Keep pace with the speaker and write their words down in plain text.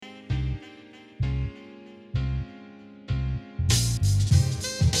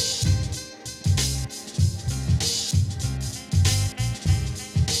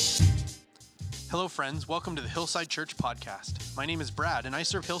Hello, friends. Welcome to the Hillside Church podcast. My name is Brad, and I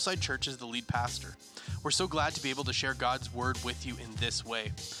serve Hillside Church as the lead pastor. We're so glad to be able to share God's word with you in this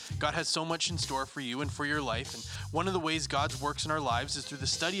way. God has so much in store for you and for your life, and one of the ways God works in our lives is through the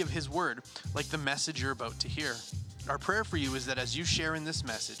study of His word, like the message you're about to hear. Our prayer for you is that as you share in this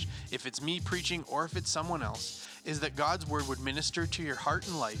message, if it's me preaching or if it's someone else, is that God's word would minister to your heart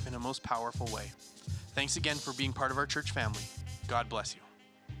and life in a most powerful way. Thanks again for being part of our church family. God bless you.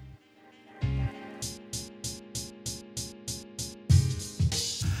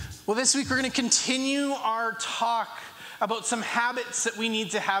 Well, this week we're going to continue our talk about some habits that we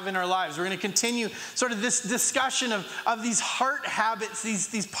need to have in our lives. We're going to continue sort of this discussion of these heart habits,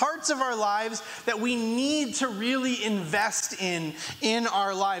 these parts of our lives that we need to really invest in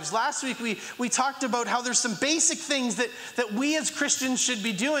our lives. Last week we talked about how there's some basic things that we as Christians should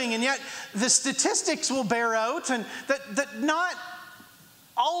be doing, and yet the statistics will bear out and that not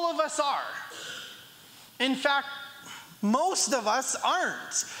all of us are. In fact, most of us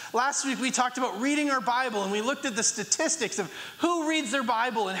aren't. Last week we talked about reading our Bible, and we looked at the statistics of who reads their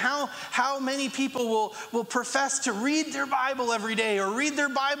Bible and how many people will profess to read their Bible every day, or read their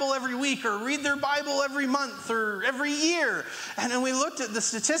Bible every week, or read their Bible every month or every year. And then we looked at the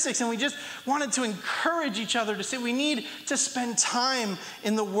statistics, and we just wanted to encourage each other to say we need to spend time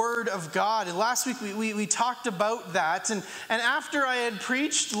in the Word of God. And last week we talked about that. And after I had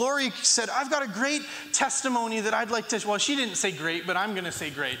preached, Lori said, I've got a great testimony that I'd like to. Well, she didn't say great, but I'm going to say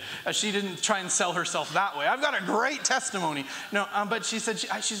great. She didn't try and sell herself that way. I've got a great testimony. No, but she said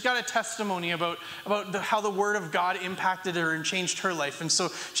she's got a testimony about how the Word of God impacted her and changed her life. And so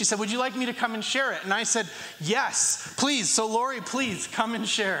she said, would you like me to come and share it? And I said, yes, please. So Lori, please come and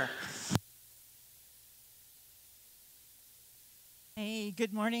share. Hey,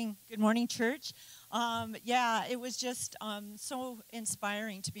 good morning. Good morning, church. It was just so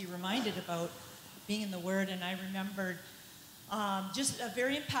inspiring to be reminded about being in the Word, and I remembered just a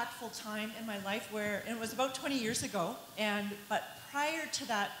very impactful time in my life and it was about 20 years ago, but prior to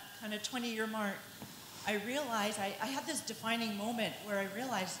that kind of 20-year mark, I realized I had this defining moment where I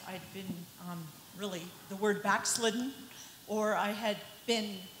realized I'd been really the word backslidden, or I had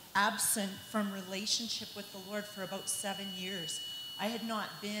been absent from relationship with the Lord for about 7 years. I hadn't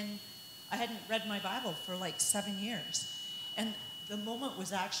read my Bible for like 7 years, and the moment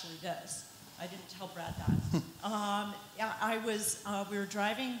was actually this. I didn't tell Brad that. We were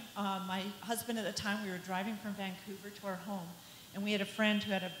driving, my husband at the time, we were driving from Vancouver to our home, and we had a friend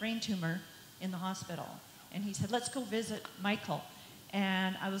who had a brain tumor in the hospital. And he said, let's go visit Michael.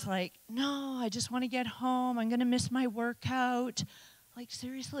 And I was like, no, I just want to get home. I'm going to miss my workout. Like,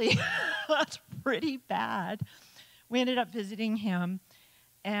 seriously, that's pretty bad. We ended up visiting him,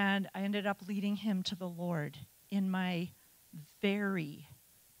 and I ended up leading him to the Lord in my very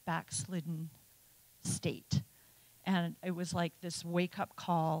backslidden state. And it was like this wake-up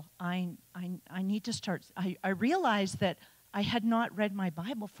call. I need to start. I realized that I had not read my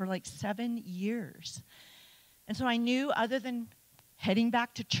Bible for like 7 years. And so I knew, other than heading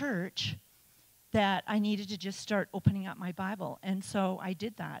back to church, that I needed to just start opening up my Bible. And so I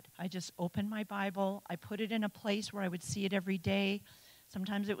did that. I just opened my Bible. I put it in a place where I would see it every day.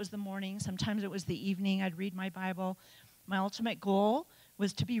 Sometimes it was the morning. Sometimes it was the evening. I'd read my Bible. My ultimate goal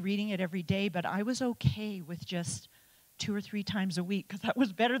was to be reading it every day, but I was okay with just 2 or 3 times a week, because that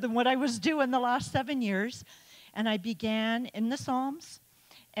was better than what I was doing the last 7 years. And I began in the Psalms,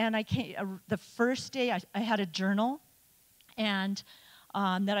 and the first day I had a journal, and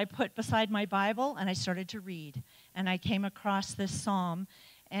that I put beside my Bible, and I started to read. And I came across this psalm,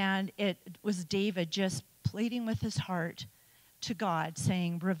 and it was David just pleading with his heart to God,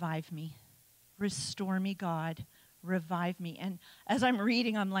 saying, revive me, restore me, God. Revive me. And as I'm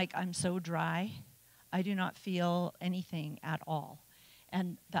reading, I'm like, I'm so dry. I do not feel anything at all.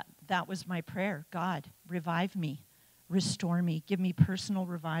 And that was my prayer. God, revive me, restore me, give me personal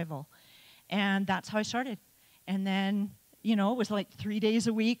revival. And that's how I started. And then, it was like 3 days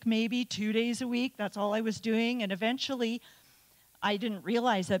a week, maybe 2 days a week. That's all I was doing. And eventually, I didn't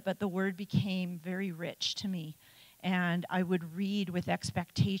realize it, but the Word became very rich to me. And I would read with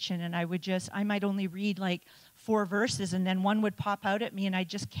expectation, and I might only read like 4 verses, and then one would pop out at me, and I'd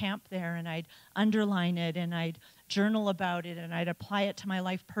just camp there, and I'd underline it, and I'd journal about it, and I'd apply it to my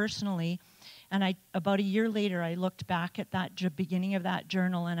life personally. And about a year later, I looked back at that beginning of that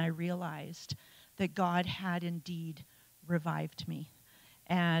journal, and I realized that God had indeed revived me.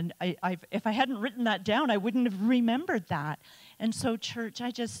 And if I hadn't written that down, I wouldn't have remembered that. And so, church, I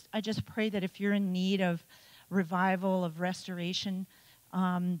just pray that if you're in need of revival, of restoration,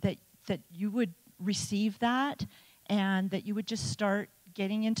 that you would receive that, and that you would just start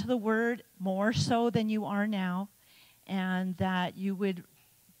getting into the Word more so than you are now, and that you would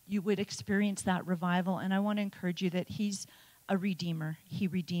experience that revival. And I want to encourage you that He's a redeemer. He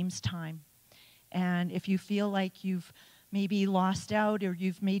redeems time. And if you feel like you've maybe lost out or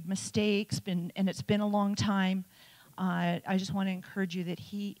you've made mistakes and it's been a long time, I just want to encourage you that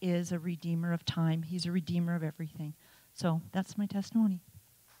He is a redeemer of time. He's a redeemer of everything. So that's my testimony.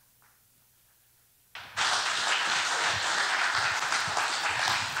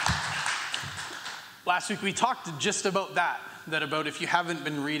 Last week we talked just about that about if you haven't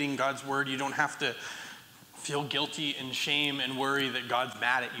been reading God's Word, you don't have to feel guilty and shame and worry that God's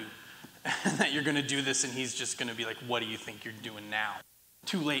mad at you and that you're going to do this and He's just going to be like, what do you think you're doing now?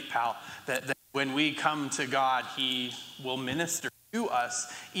 Too late, pal. That when we come to God, He will minister to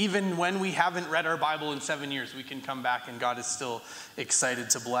us. Even when we haven't read our Bible in 7 years, we can come back and God is still excited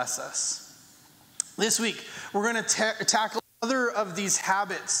to bless us. This week, we're going to tackle other of these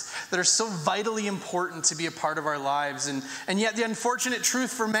habits that are so vitally important to be a part of our lives. And yet the unfortunate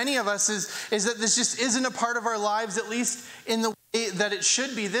truth for many of us is that this just isn't a part of our lives, at least in the way that it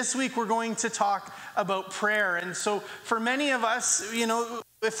should be. This week we're going to talk about prayer. And so for many of us,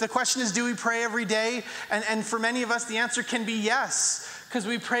 if the question is, do we pray every day? And for many of us, the answer can be yes, because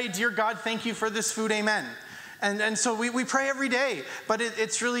we pray, dear God, thank you for this food, amen. And so we pray every day, but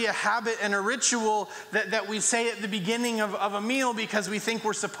it's really a habit and a ritual that we say at the beginning of a meal because we think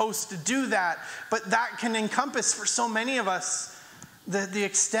we're supposed to do that. But that can encompass for so many of us the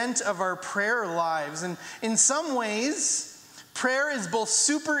extent of our prayer lives. And in some ways, prayer is both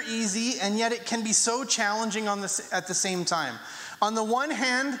super easy and yet it can be so challenging at the same time. On the one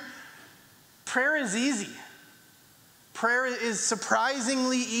hand, prayer is easy. Prayer is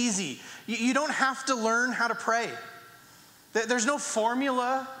surprisingly easy. You don't have to learn how to pray. There's no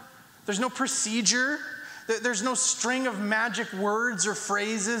formula. There's no procedure. There's no string of magic words or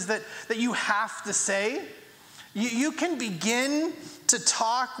phrases that you have to say. You can begin to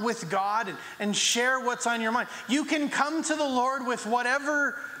talk with God and share what's on your mind. You can come to the Lord with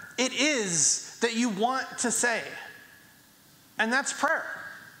whatever it is that you want to say. And that's prayer.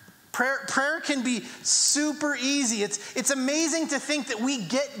 Prayer can be super easy. It's amazing to think that we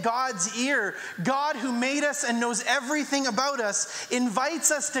get God's ear. God, who made us and knows everything about us,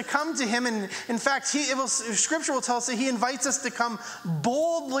 invites us to come to Him. And in fact, Scripture will tell us that He invites us to come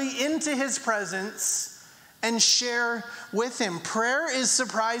boldly into His presence and share with Him. Prayer is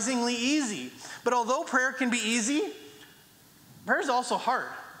surprisingly easy. But although prayer can be easy, prayer is also hard.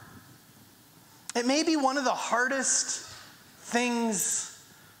 It may be one of the hardest things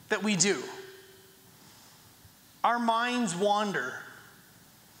that we do. Our minds wander.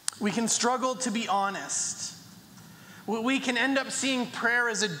 We can struggle to be honest. We can end up seeing prayer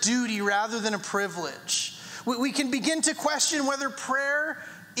as a duty rather than a privilege. We can begin to question whether prayer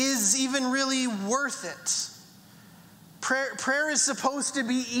is even really worth it. Prayer is supposed to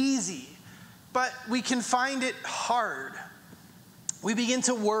be easy, but we can find it hard. We begin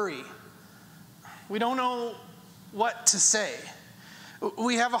to worry. We don't know what to say.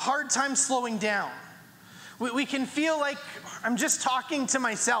 We have a hard time slowing down. We can feel like I'm just talking to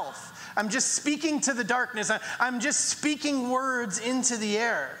myself. I'm just speaking to the darkness. I'm just speaking words into the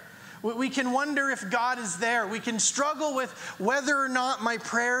air. We can wonder if God is there. We can struggle with whether or not my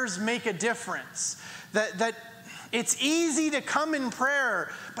prayers make a difference. That it's easy to come in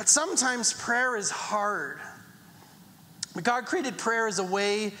prayer, but sometimes prayer is hard. But God created prayer as a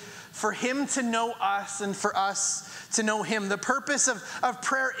way for Him to know us and for us to know Him. The purpose of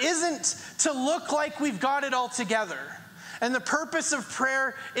prayer isn't to look like we've got it all together. And the purpose of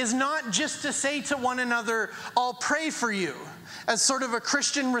prayer is not just to say to one another, I'll pray for you, as sort of a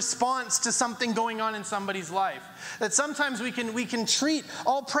Christian response to something going on in somebody's life. That sometimes we can treat,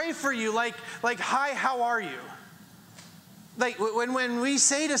 I'll pray for you, like hi, how are you? Like when we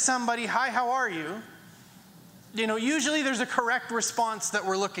say to somebody, hi, how are you? Usually there's a correct response that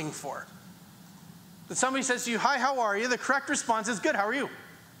we're looking for. That somebody says to you, hi, how are you? The correct response is, good, how are you?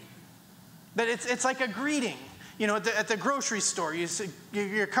 But it's like a greeting. At the grocery store,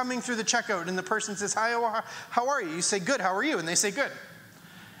 you're coming through the checkout and the person says, hi, how are you? You say, good, how are you? And they say, good.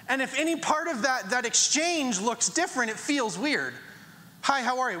 And if any part of that exchange looks different, it feels weird. Hi,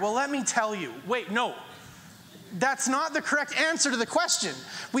 how are you? Well, let me tell you. Wait, no. That's not the correct answer to the question.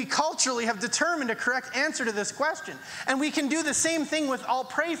 We culturally have determined a correct answer to this question. And we can do the same thing with I'll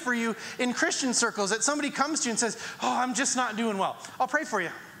pray for you in Christian circles. That somebody comes to you and says, oh, I'm just not doing well. I'll pray for you.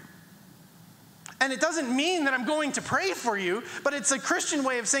 And it doesn't mean that I'm going to pray for you, but it's a Christian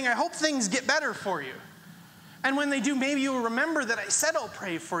way of saying I hope things get better for you. And when they do, maybe you'll remember that I said I'll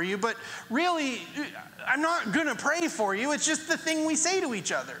pray for you, but really, I'm not going to pray for you. It's just the thing we say to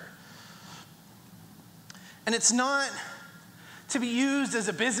each other. And it's not to be used as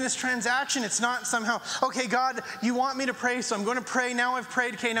a business transaction. It's not somehow, okay, God, you want me to pray, so I'm going to pray. Now I've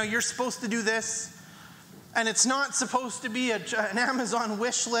prayed. Okay, now you're supposed to do this. And it's not supposed to be an Amazon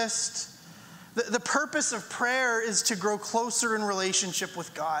wish list. The purpose of prayer is to grow closer in relationship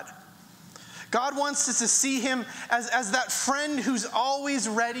with God. God wants us to see him as that friend who's always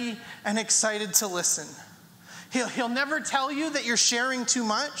ready and excited to listen. He'll never tell you that you're sharing too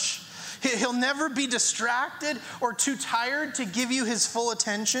much. He'll never be distracted or too tired to give you his full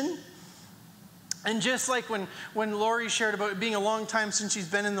attention. And just like when Lori shared about it being a long time since she's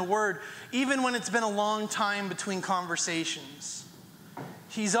been in the Word, even when it's been a long time between conversations,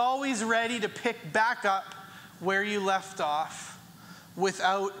 he's always ready to pick back up where you left off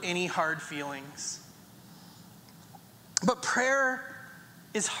without any hard feelings. But prayer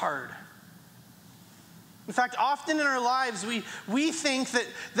is hard. In fact, often in our lives, we think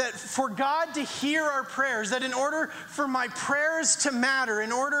that for God to hear our prayers, that in order for my prayers to matter,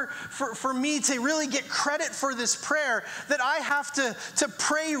 in order for me to really get credit for this prayer, that I have to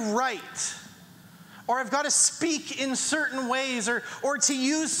pray right. Or I've got to speak in certain ways, or to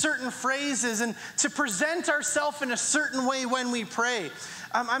use certain phrases, and to present ourselves in a certain way when we pray.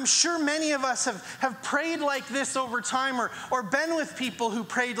 I'm sure many of us have prayed like this over time, or been with people who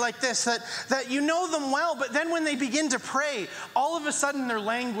prayed like this, that you know them well, but then when they begin to pray, all of a sudden their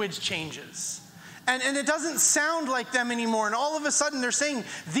language changes. And it doesn't sound like them anymore. And all of a sudden they're saying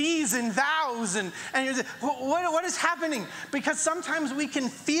these and thous. And you're saying, what is happening? Because sometimes we can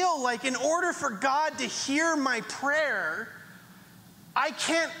feel like in order for God to hear my prayer, I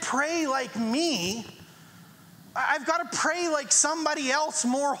can't pray like me. I've got to pray like somebody else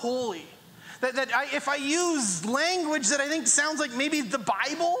more holy. If I use language that I think sounds like maybe the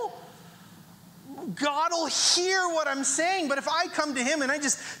Bible, God will hear what I'm saying. But if I come to him and I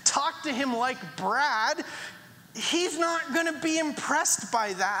just talk to him like Brad, he's not going to be impressed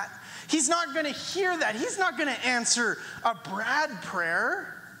by that. He's not going to hear that. He's not going to answer a Brad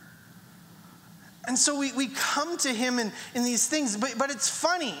prayer. And so we come to him in these things. But it's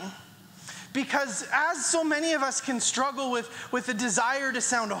funny, because as so many of us can struggle with the desire to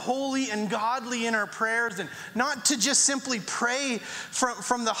sound holy and godly in our prayers, and not to just simply pray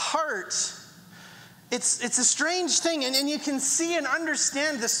from the heart, it's a strange thing, and you can see and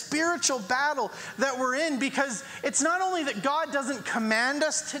understand the spiritual battle that we're in, because it's not only that God doesn't command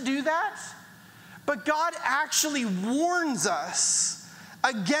us to do that, but God actually warns us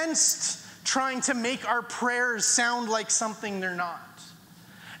against trying to make our prayers sound like something they're not.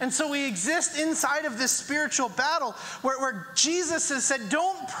 And so we exist inside of this spiritual battle where Jesus has said,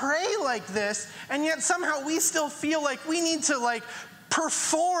 don't pray like this, and yet somehow we still feel like we need to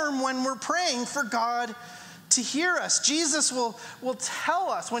perform when we're praying for God to hear us. Jesus will tell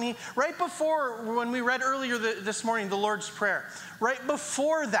us right before, when we read earlier this morning, the Lord's Prayer, right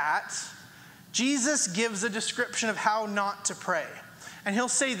before that, Jesus gives a description of how not to pray. And he'll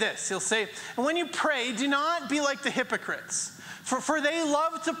say this, he'll say, and when you pray, do not be like the hypocrites, for they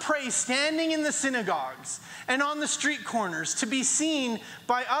love to pray standing in the synagogues and on the street corners to be seen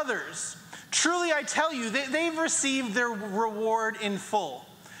by others. Truly, I tell you, they've received their reward in full.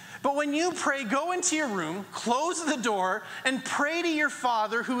 But when you pray, go into your room, close the door, and pray to your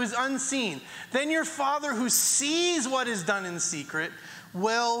Father who is unseen. Then your Father who sees what is done in secret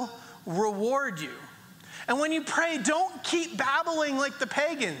will reward you. And when you pray, don't keep babbling like the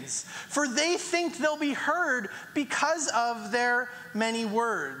pagans, for they think they'll be heard because of their many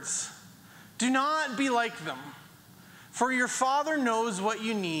words. Do not be like them, for your Father knows what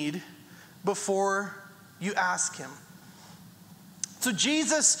you need before you ask him. So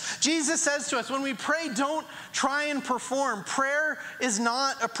Jesus says to us, when we pray, don't try and perform. Prayer is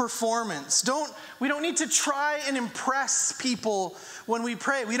not a performance. We don't need to try and impress people when we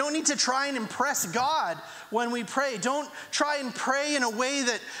pray. We don't need to try and impress God when we pray. Don't try and pray in a way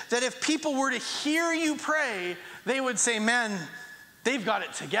that if people were to hear you pray, they would say, man, they've got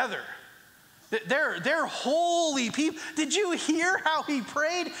it together. They're holy people. Did you hear how he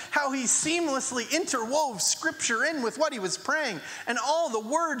prayed? How he seamlessly interwove scripture in with what he was praying. And all the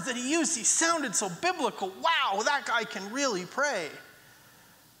words that he used, he sounded so biblical. Wow, that guy can really pray.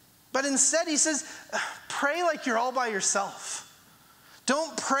 But instead he says, pray like you're all by yourself.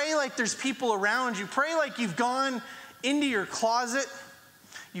 Don't pray like there's people around you. Pray like you've gone into your closet.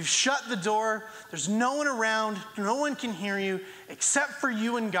 You've shut the door. There's no one around. No one can hear you except for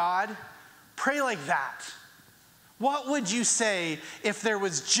you and God. Pray like that. What would you say if there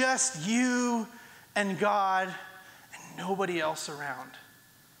was just you and God and nobody else around.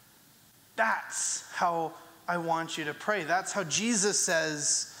 That's how I want you to pray. That's how Jesus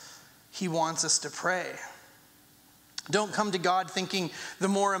says he wants us to pray. Don't come to God thinking the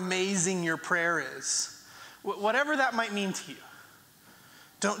more amazing your prayer is, whatever that might mean to you.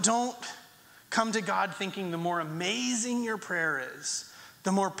 Don't come to God thinking the more amazing your prayer is,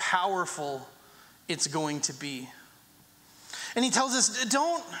 the more powerful it's going to be. And he tells us,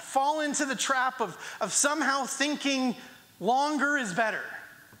 don't fall into the trap of somehow thinking longer is better.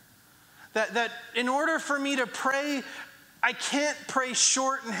 That in order for me to pray, I can't pray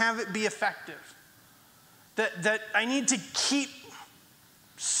short and have it be effective. That I need to keep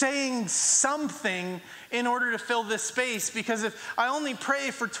saying something in order to fill this space, because if I only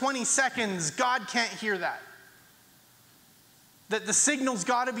pray for 20 seconds, God can't hear that. That the signal's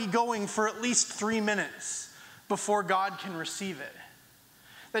got to be going for at least 3 minutes before God can receive it.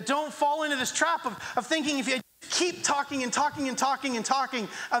 That don't fall into this trap of thinking if you keep talking and talking and talking and talking,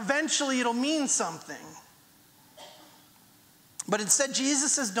 eventually it'll mean something. But instead,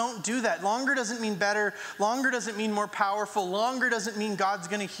 Jesus says don't do that. Longer doesn't mean better. Longer doesn't mean more powerful. Longer doesn't mean God's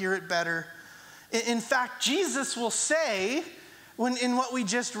going to hear it better. In fact, Jesus will say, in what we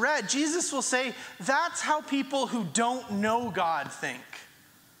just read, Jesus will say, that's how people who don't know God think.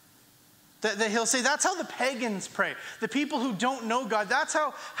 That he'll say, that's how the pagans pray. The people who don't know God, that's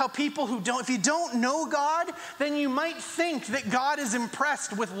how people who don't, if you don't know God, then you might think that God is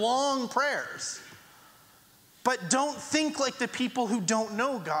impressed with long prayers. But don't think like the people who don't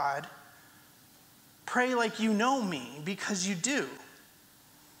know God. Pray like you know me, because you do.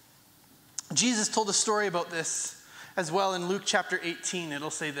 Jesus told a story about this as well in Luke chapter 18.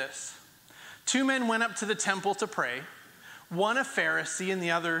 It'll say this. 2 men went up to the temple to pray, one a Pharisee and the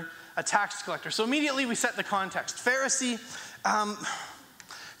other a tax collector. So immediately we set the context. Pharisee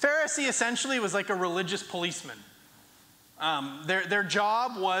essentially was like a religious policeman. Their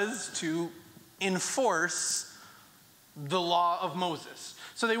job was to enforce the law of Moses.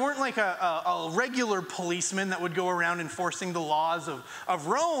 So they weren't like a regular policeman that would go around enforcing the laws of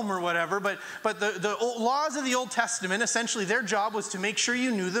Rome or whatever, but the laws of the Old Testament, essentially their job was to make sure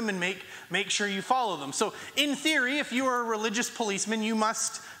you knew them and make sure you follow them. So in theory, if you are a religious policeman, you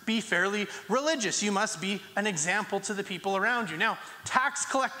must be fairly religious. You must be an example to the people around you. Now, tax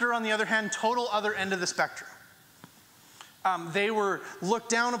collector, on the other hand, total other end of the spectrum. They were looked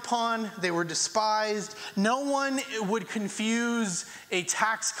down upon. They were despised. No one would confuse a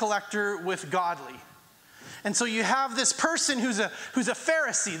tax collector with godly. And so you have this person who's a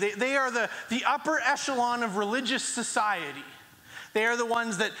Pharisee. They are the upper echelon of religious society. They are the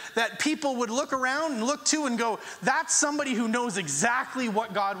ones that people would look around and look to and go, that's somebody who knows exactly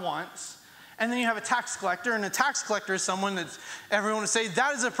what God wants. And then you have a tax collector, and a tax collector is someone that everyone would say,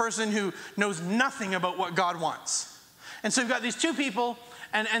 that is a person who knows nothing about what God wants. And so you've got these two people,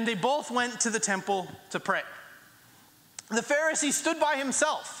 and they both went to the temple to pray. The Pharisee stood by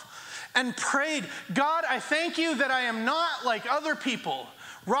himself and prayed, God, I thank you that I am not like other people,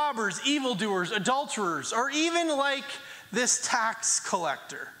 robbers, evildoers, adulterers, or even like this tax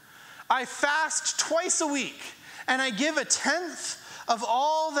collector. I fast twice a week, and I give 1/10 of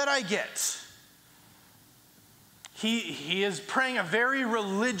all that I get. He is praying a very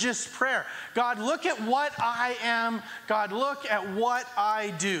religious prayer. God, look at what I am. God, look at what I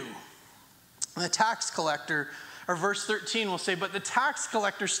do. And the tax collector, or verse 13 will say, but the tax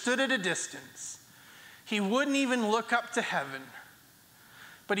collector stood at a distance. He wouldn't even look up to heaven,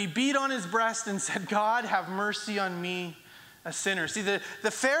 but he beat on his breast and said, God, have mercy on me, a sinner. See, the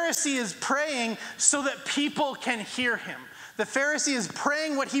Pharisee is praying so that people can hear him. The Pharisee is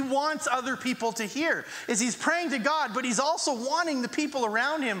praying what he wants other people to hear. He's praying to God, but he's also wanting the people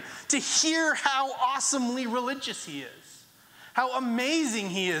around him to hear how awesomely religious he is. How amazing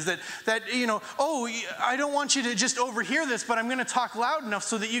he is that I don't want you to just overhear this, but I'm going to talk loud enough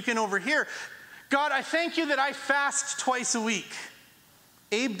so that you can overhear. God, I thank you that I fast twice a week.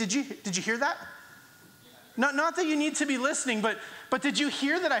 Abe, did you hear that? Not that you need to be listening, but did you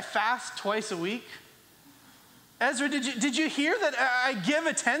hear that I fast twice a week? Ezra, did you hear that I give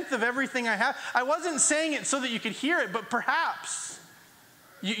 1/10 of everything I have? I wasn't saying it so that you could hear it, but perhaps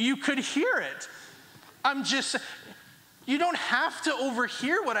you could hear it. You don't have to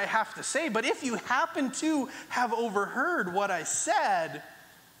overhear what I have to say, but if you happen to have overheard what I said,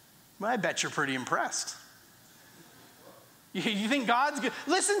 well, I bet you're pretty impressed. You think God's going to,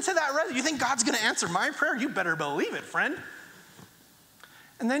 listen to that, you think God's going to answer my prayer? You better believe it, friend.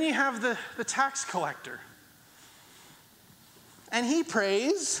 And then you have the tax collector. And he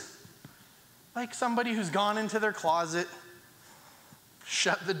prays like somebody who's gone into their closet,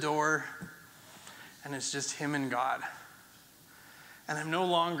 shut the door, and it's just him and God. And I'm no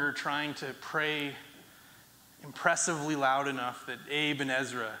longer trying to pray impressively loud enough that Abe and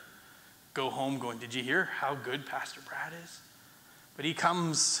Ezra go home going, did you hear how good Pastor Brad is? But he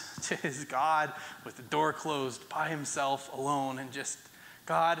comes to his God with the door closed by himself alone and just,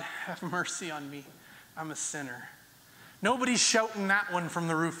 God, have mercy on me. I'm a sinner. Nobody's shouting that one from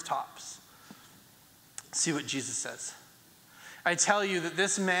the rooftops. See what Jesus says. I tell you that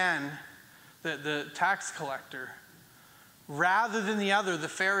this man, the tax collector, rather than the other, the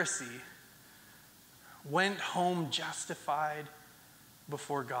Pharisee, went home justified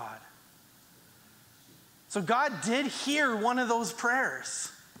before God. So God did hear one of those prayers.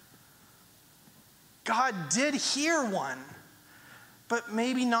 God did hear one, but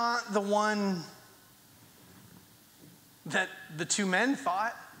maybe not the one that the two men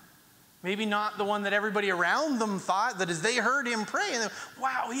thought. Maybe not the one that everybody around them thought, that as they heard him pray, and they,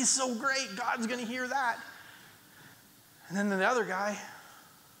 wow, he's so great, God's going to hear that. And then the other guy,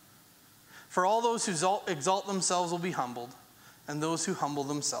 for all those who exalt themselves will be humbled, and those who humble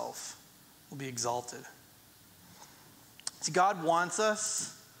themselves will be exalted. See, God wants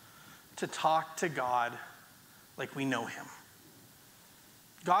us to talk to God like we know him.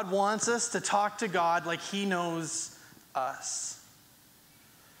 God wants us to talk to God like he knows us.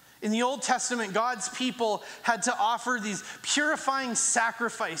 In the Old Testament, God's people had to offer these purifying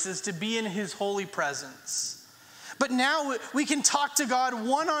sacrifices to be in his holy presence. But now we can talk to God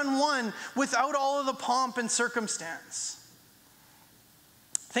one-on-one without all of the pomp and circumstance.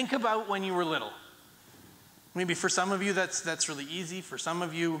 Think about when you were little. Maybe for some of you that's really easy. For some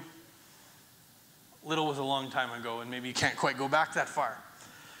of you, little was a long time ago and maybe you can't quite go back that far.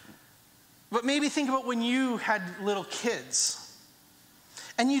 But maybe think about when you had little kids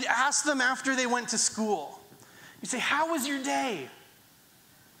and you'd ask them after they went to school. You'd say, how was your day?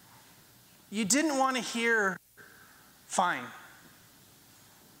 You didn't want to hear, fine.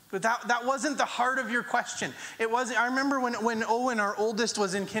 But that wasn't the heart of your question. It wasn't. I remember when Owen, our oldest,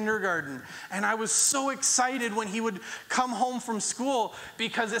 was in kindergarten, and I was so excited when he would come home from school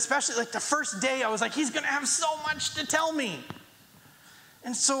because especially like the first day, I was like, he's going to have so much to tell me.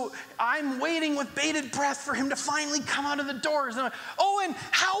 And so I'm waiting with bated breath for him to finally come out of the doors. And I'm like, Owen,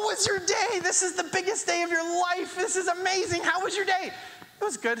 how was your day? This is the biggest day of your life. This is amazing. How was your day? It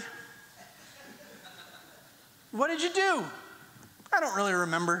was good. What did you do? I don't really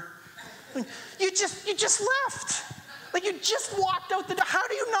remember. You just left. Like you just walked out the door. How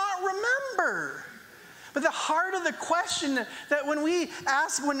do you not remember? But the heart of the question that when we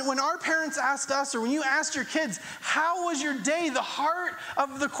ask, when our parents asked us, or when you asked your kids, how was your day? The heart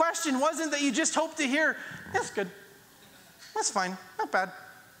of the question wasn't that you just hoped to hear, that's good. That's fine. Not bad.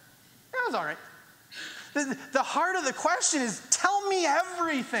 That was all right. The heart of the question is, tell me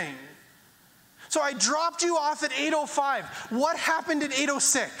everything. So I dropped you off at 8:05. What happened at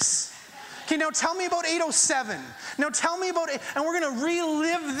 8:06? Okay, now tell me about 8:07. Now tell me about it, and we're going to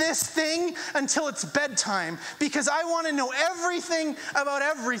relive this thing until it's bedtime because I want to know everything about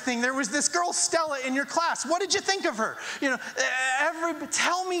everything. There was this girl, Stella, in your class. What did you think of her?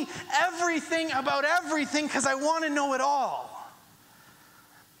 Tell me everything about everything because I want to know it all.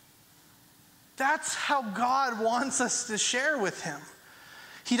 That's how God wants us to share with him.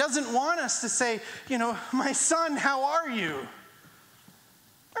 He doesn't want us to say, my son, how are you?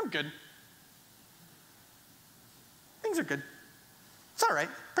 I'm good. Things are good. It's all right.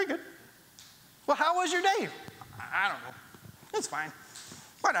 Pretty good. Well, how was your day? I don't know. It's fine.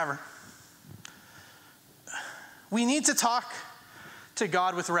 Whatever. We need to talk to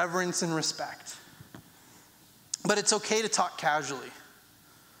God with reverence and respect. But it's okay to talk casually.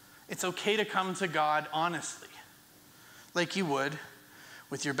 It's okay to come to God honestly, like you would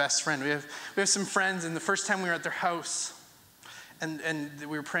with your best friend. We have some friends, and the first time we were at their house, and we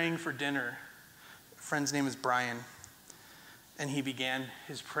were praying for dinner. A friend's name is Brian. And he began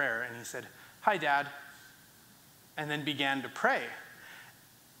his prayer, and he said, "Hi, Dad," and then began to pray.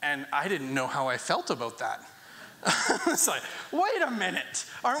 And I didn't know how I felt about that. It's like, wait a minute.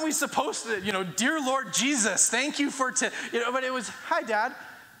 Aren't we supposed to, dear Lord Jesus, thank you for, but it was, "Hi, Dad."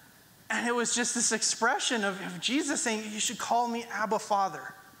 And it was just this expression of Jesus saying, you should call me Abba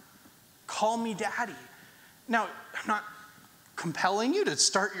Father. Call me Daddy. Now, I'm not compelling you to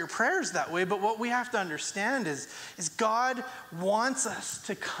start your prayers that way, but what we have to understand is God wants us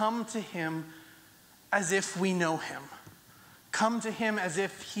to come to him as if we know him. Come to him as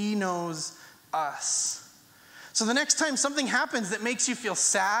if he knows us. So the next time something happens that makes you feel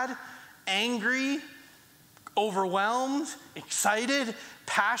sad, angry, overwhelmed, excited,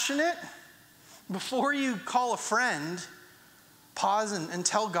 passionate, before you call a friend, pause and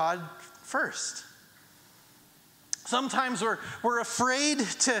tell God first. Sometimes we're afraid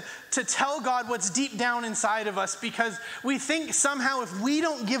to tell God what's deep down inside of us because we think somehow if we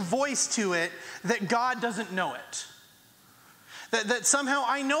don't give voice to it, that God doesn't know it. That somehow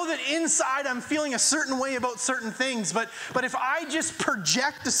I know that inside I'm feeling a certain way about certain things, but if I just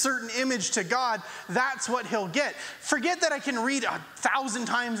project a certain image to God, that's what he'll get. Forget that I can read 1,000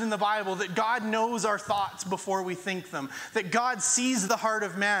 times in the Bible that God knows our thoughts before we think them, that God sees the heart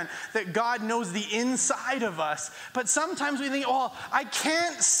of man, that God knows the inside of us. But sometimes we think, oh, I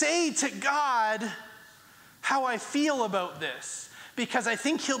can't say to God how I feel about this, because I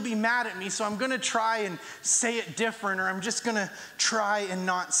think he'll be mad at me, so I'm going to try and say it different, or I'm just going to try and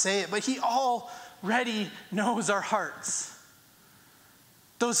not say it. But he already knows our hearts.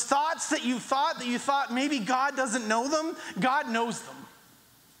 Those thoughts that you thought maybe God doesn't know them, God knows them.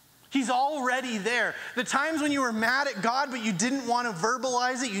 He's already there. The times when you were mad at God, but you didn't want to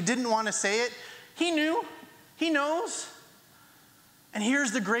verbalize it, you didn't want to say it, he knew, he knows. And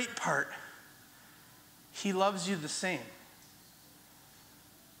here's the great part. He loves you the same.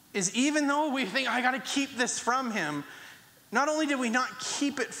 Is even though we think, I got to keep this from him, not only did we not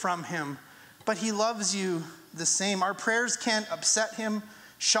keep it from him, but he loves you the same. Our prayers can't upset him,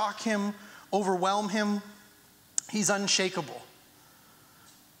 shock him, overwhelm him. He's unshakable.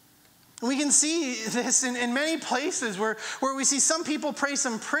 We can see this in many places where we see some people pray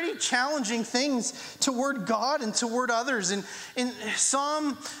some pretty challenging things toward God and toward others. In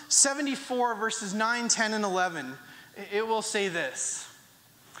Psalm 74, verses 9, 10, and 11, it will say this.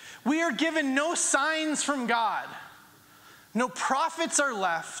 We are given no signs from God. No prophets are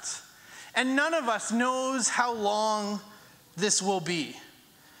left, and none of us knows how long this will be.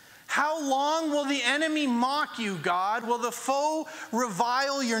 How long will the enemy mock you, God? Will the foe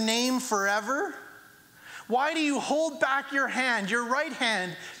revile your name forever? Why do you hold back your hand, your right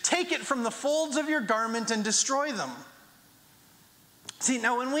hand? Take it from the folds of your garment and destroy them. See,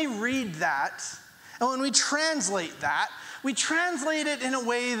 now when we read that, and when we translate that, we translate it in a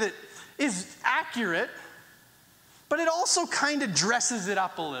way that is accurate, but it also kind of dresses it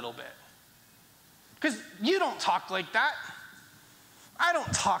up a little bit. Because you don't talk like that. I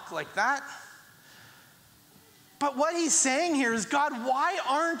don't talk like that. But what he's saying here is, God, why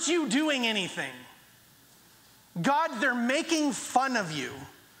aren't you doing anything? God, they're making fun of you,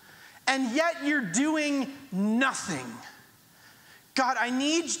 and yet you're doing nothing. God, I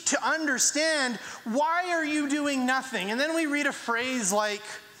need to understand, why are you doing nothing? And then we read a phrase like,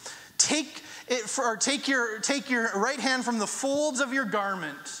 take your right hand from the folds of your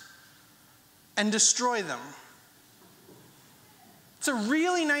garment and destroy them. It's a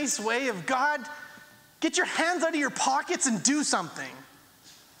really nice way of, God, get your hands out of your pockets and do something.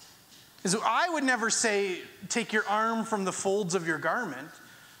 Because I would never say, take your arm from the folds of your garment.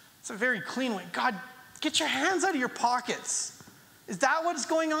 It's a very clean way. God, get your hands out of your pockets. Is that what's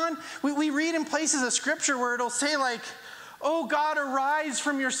going on? We read in places of scripture where it'll say like, oh God, arise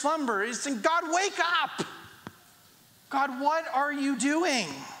from your slumber. It's saying, God, wake up. God, what are you doing?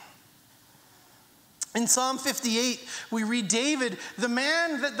 In Psalm 58, we read David, the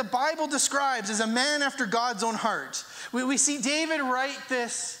man that the Bible describes as a man after God's own heart. We see David write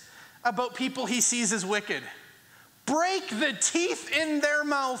this about people he sees as wicked. Break the teeth in their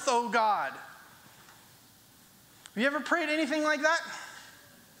mouth, O God. Have you ever prayed anything like that?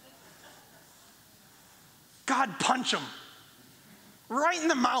 God, punch them. Right in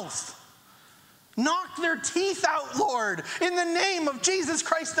the mouth. Knock their teeth out, Lord, in the name of Jesus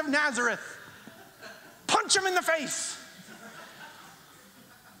Christ of Nazareth. Punch them in the face.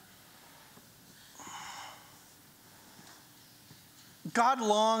 God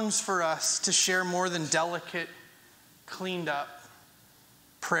longs for us to share more than delicate, cleaned up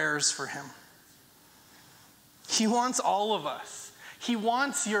prayers for him. He wants all of us. He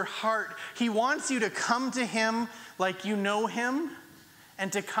wants your heart. He wants you to come to him like you know him,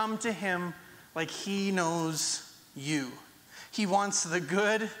 and to come to him like he knows you. He wants the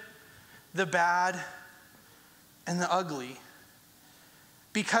good, the bad, and the ugly.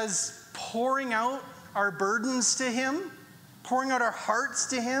 Because pouring out our burdens to him, pouring out our hearts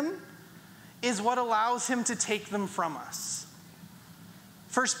to him, is what allows him to take them from us.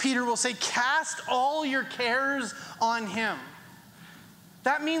 1 Peter will say, cast all your cares on him.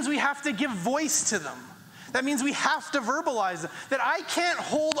 That means we have to give voice to them. That means we have to verbalize them. That I can't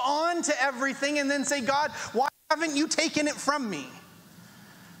hold on to everything and then say, God, why haven't you taken it from me?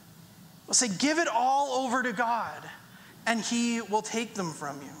 We'll say, give it all over to God, and he will take them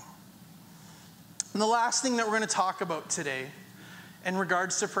from you. And the last thing that we're going to talk about today in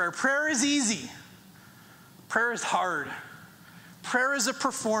regards to prayer. Prayer is easy. Prayer is hard. Prayer is a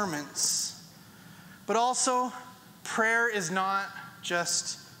performance. But also, prayer is not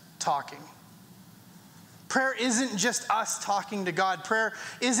just talking. Prayer isn't just us talking to God. Prayer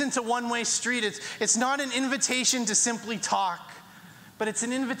isn't a one-way street. It's not an invitation to simply talk, but it's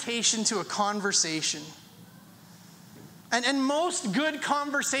an invitation to a conversation. And most good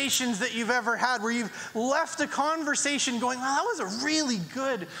conversations that you've ever had, where you've left a conversation going, wow, that was a really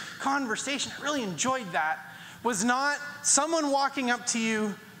good conversation, I really enjoyed that, was not someone walking up to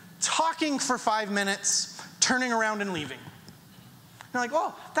you, talking for 5 minutes, turning around and leaving. You're like,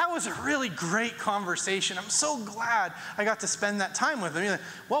 oh, that was a really great conversation. I'm so glad I got to spend that time with them. You're like,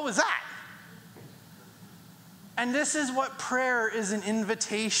 what was that? And this is what prayer is an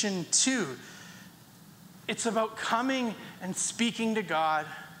invitation to. It's about coming and speaking to God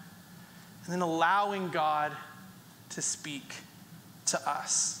and then allowing God to speak to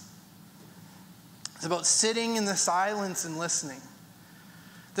us. It's about sitting in the silence and listening.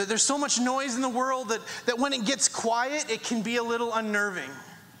 There's so much noise in the world that when it gets quiet, it can be a little unnerving.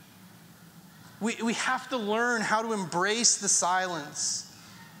 We have to learn how to embrace the silence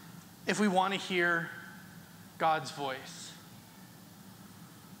if we want to hear God's voice.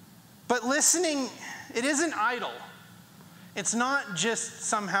 But listening, it isn't idle. It's not just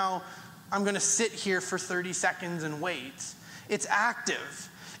somehow, I'm going to sit here for 30 seconds and wait. It's active.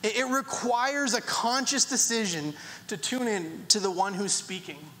 It requires a conscious decision to tune in to the one who's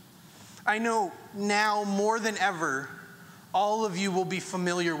speaking. I know now more than ever, all of you will be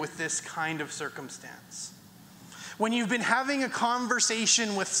familiar with this kind of circumstance. When you've been having a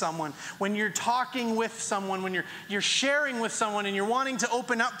conversation with someone, when you're talking with someone, when you're sharing with someone and you're wanting to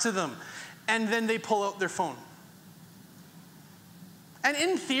open up to them, and then they pull out their phone. And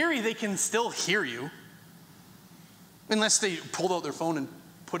in theory, they can still hear you, unless they pulled out their phone and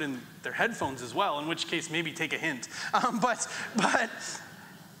put in their headphones as well, in which case maybe take a hint. But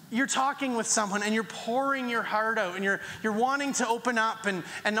you're talking with someone and you're pouring your heart out and you're wanting to open up and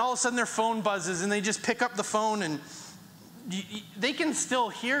all of a sudden their phone buzzes and they just pick up the phone and they can still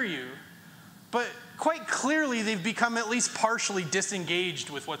hear you, but quite clearly they've become at least partially disengaged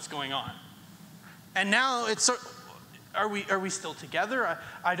with what's going on. And now are we still together?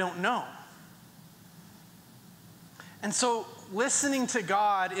 I don't know. And so listening to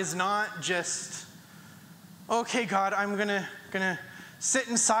God is not just, okay, God, I'm gonna sit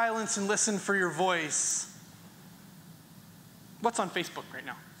in silence and listen for your voice. What's on Facebook right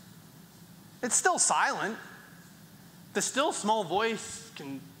now? It's still silent. The still small voice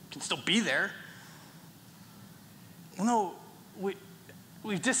can still be there. No,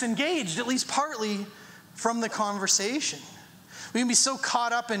 we've disengaged, at least partly, from the conversation. We can be so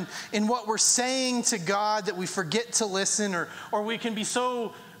caught up in what we're saying to God that we forget to listen, or we can be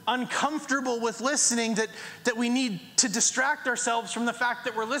so uncomfortable with listening that we need to distract ourselves from the fact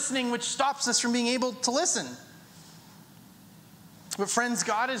that we're listening, which stops us from being able to listen. But friends,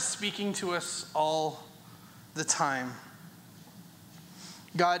 God is speaking to us all the time.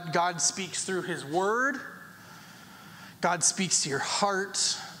 God speaks through his word. God speaks to your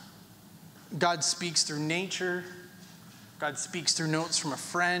heart. God speaks through nature. God speaks through notes from a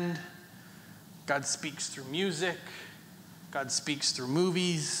friend. God speaks through music. God speaks through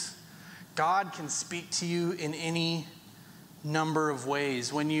movies. God can speak to you in any number of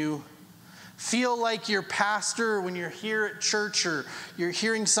ways. When you feel like your pastor, when you're here at church or you're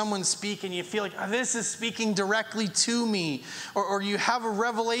hearing someone speak and you feel like, oh, this is speaking directly to me, or you have a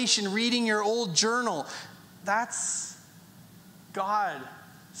revelation reading your old journal, that's God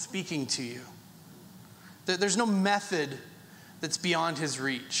speaking to you. There's no method that's beyond his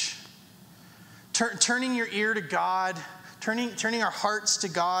reach. Turning your ear to God, turning our hearts to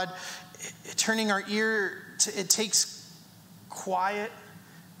God, turning our ear to, it takes quiet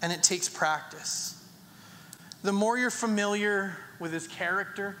and it takes practice. The more you're familiar with his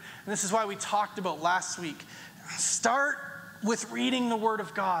character, and this is why we talked about last week, start with reading the Word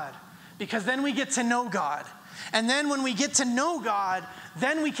of God, because then we get to know God. And then when we get to know God,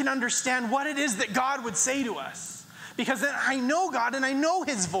 then we can understand what it is that God would say to us. Because then I know God and I know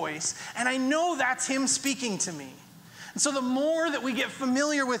his voice and I know that's him speaking to me. And so the more that we get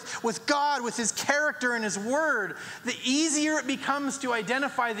familiar with God, with his character and his word, the easier it becomes to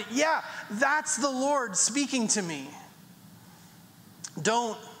identify that, yeah, that's the Lord speaking to me.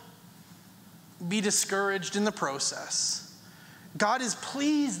 Don't be discouraged in the process. God is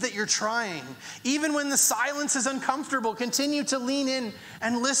pleased that you're trying. Even when the silence is uncomfortable, continue to lean in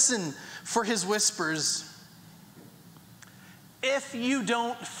and listen for his whispers. If you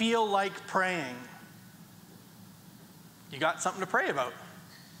don't feel like praying, you got something to pray about.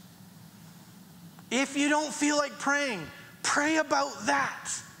 If you don't feel like praying, pray about that.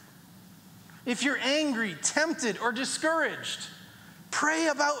 If you're angry, tempted, or discouraged, pray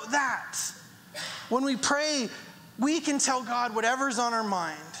about that. When we pray, we can tell God whatever's on our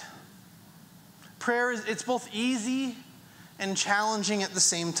mind. Prayer it's both easy and challenging at the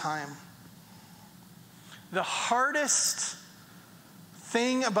same time. The hardest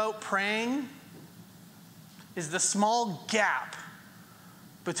thing about praying is the small gap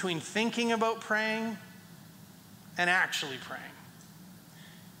between thinking about praying and actually praying.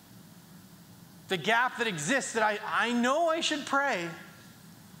 The gap that exists that I know I should pray,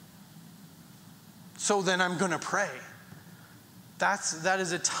 so then I'm going to pray. That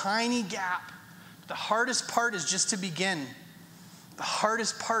is a tiny gap. The hardest part is just to begin. The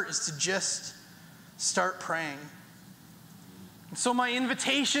hardest part is to just start praying. And so my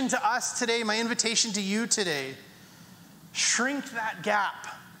invitation to us today, my invitation to you today, shrink that gap.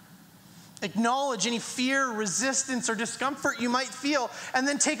 Acknowledge any fear, resistance, or discomfort you might feel, and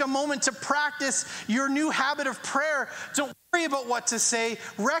then take a moment to practice your new habit of prayer. Don't worry about what to say.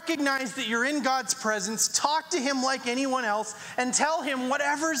 Recognize that you're in God's presence. Talk to him like anyone else, and tell him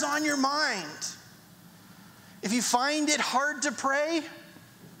whatever's on your mind. If you find it hard to pray,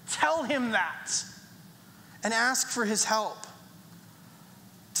 tell him that, and ask for his help.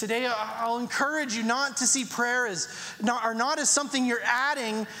 Today, I'll encourage you not to see prayer as not as something you're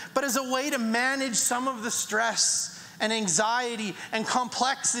adding, but as a way to manage some of the stress and anxiety and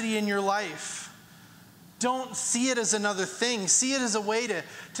complexity in your life. Don't see it as another thing. See it as a way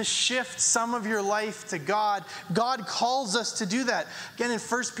to shift some of your life to God. God calls us to do that. Again, in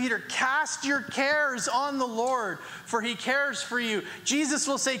 1 Peter, cast your cares on the Lord, for he cares for you. Jesus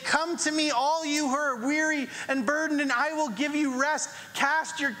will say, come to me, all you who are weary and burdened, and I will give you rest.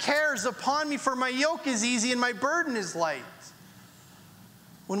 Cast your cares upon me, for my yoke is easy and my burden is light.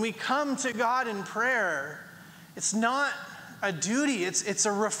 When we come to God in prayer, it's not a duty, it's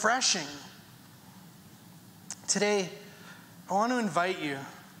a refreshing. Today, I want to invite you,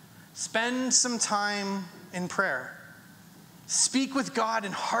 spend some time in prayer. Speak with God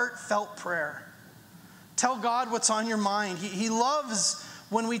in heartfelt prayer. Tell God what's on your mind. He loves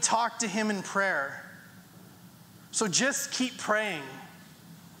when we talk to him in prayer. So just keep praying.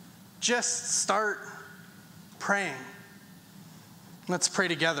 Just start praying. Let's pray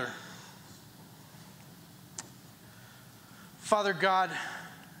together. Father God,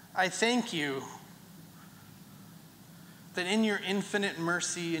 I thank you that in your infinite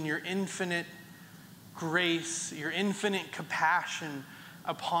mercy and your infinite grace, your infinite compassion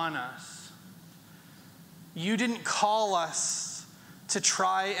upon us, you didn't call us to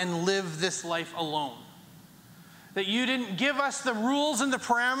try and live this life alone. That you didn't give us the rules and the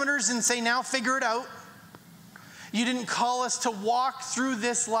parameters and say, now figure it out. You didn't call us to walk through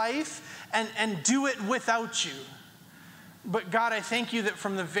this life and do it without you. But God, I thank you that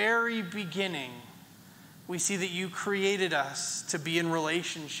from the very beginning, we see that you created us to be in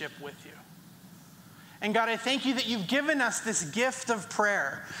relationship with you. And God, I thank you that you've given us this gift of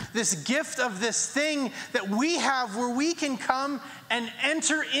prayer, this gift of this thing that we have where we can come and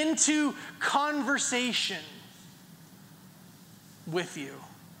enter into conversation with you.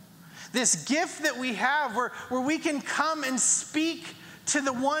 This gift that we have where we can come and speak to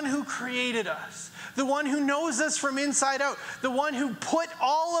the one who created us, the one who knows us from inside out, the one who put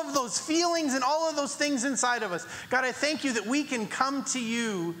all of those feelings and all of those things inside of us. God, I thank you that we can come to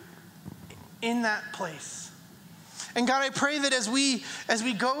you in that place. And God, I pray that as we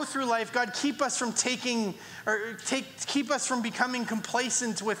go through life, God, keep us from keep us from becoming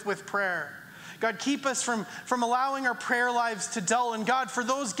complacent with prayer. God, keep us from allowing our prayer lives to dull. And God, for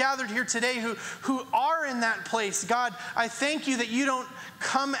those gathered here today who are in that place, God, I thank you that you don't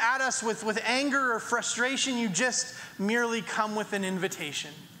come at us with anger or frustration. You just merely come with an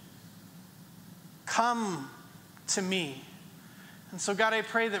invitation. Come to me. And so, God, I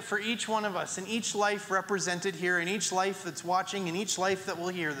pray that for each one of us, in each life represented here, in each life that's watching, in each life that will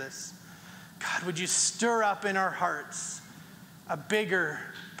hear this, God, would you stir up in our hearts a bigger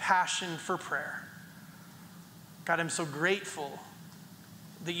passion for prayer. God, I'm so grateful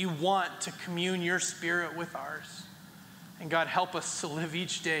that you want to commune your spirit with ours. And God, help us to live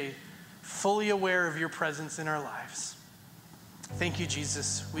each day fully aware of your presence in our lives. Thank you,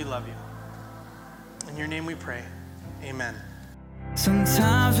 Jesus. We love you. In your name we pray. Amen.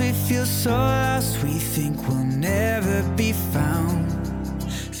 Sometimes we feel so lost, we think we'll never be found.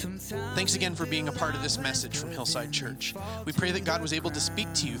 Thanks again for being a part of this message from Hillside Church. We pray that God was able to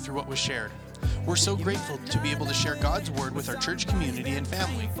speak to you through what was shared. We're so grateful to be able to share God's word with our church community and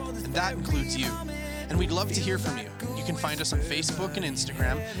family, and that includes you. And we'd love to hear from you. You can find us on Facebook and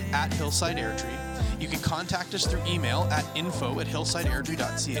Instagram at Hillside Airdrie. You can contact us through email at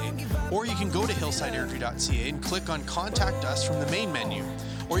info@hillsideairdrie.ca, or you can go to hillsideairdrie.ca and click on Contact Us from the main menu.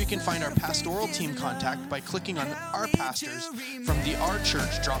 Or you can find our pastoral team contact by clicking on Our Pastors from the Our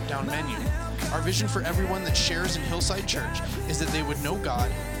Church drop-down menu. Our vision for everyone that shares in Hillside Church is that they would know God,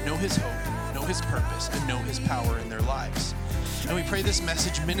 know His hope, know His purpose, and know His power in their lives. And we pray this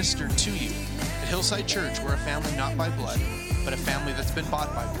message ministered to you. At Hillside Church, we're a family not by blood, but a family that's been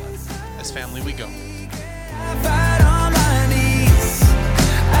bought by blood. As family we go. I fight on my knees.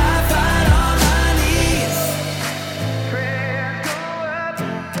 I fight on my knees. Prayers go up.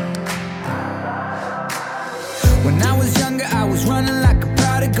 When I was younger, I was running like a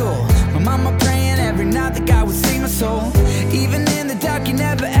prodigal. My mama praying every night that God would save my soul. Even in the dark, you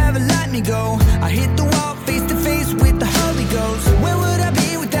never ever let me go. I hit the wall face to face with the Holy Ghost. Where would I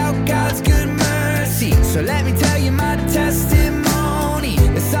be without God's good mercy? So let me tell you my testimony.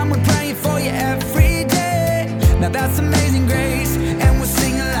 There's someone praying for you every day. Now that's amazing grace. And we're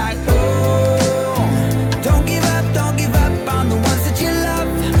singing like, oh, don't give up on the ones that you love.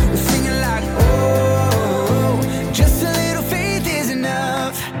 We're singing like, oh, just a little faith is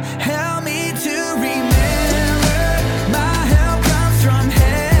enough. Help me to remember my help comes from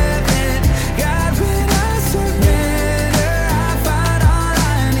heaven. God, when I surrender, I find all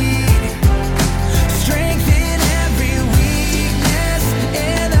I need. Strength in every weakness,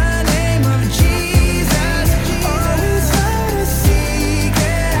 in the name of Jesus. Always find a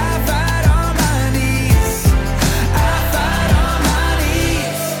secret. I fight on my knees. I fight on my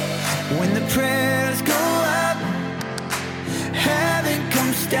knees. When the prayers go up, heaven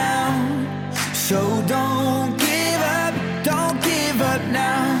comes down. So don't give up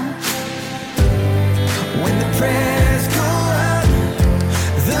now. When the prayers go up,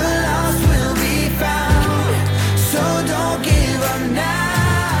 the lost will be found. So don't give up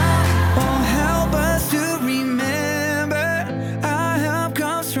now. Oh, help us to remember our help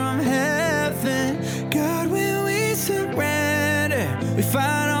comes from heaven. God, when we surrender, we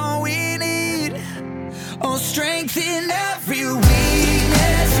find all we need. Oh, strength in every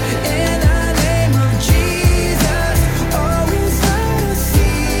weakness, in the name of Jesus. Always find a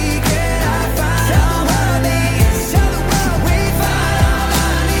secret. I find on my knees. Tell the world we find on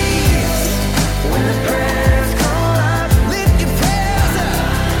my knees. When the prayers go up, lift your prayers up.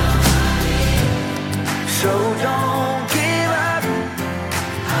 So don't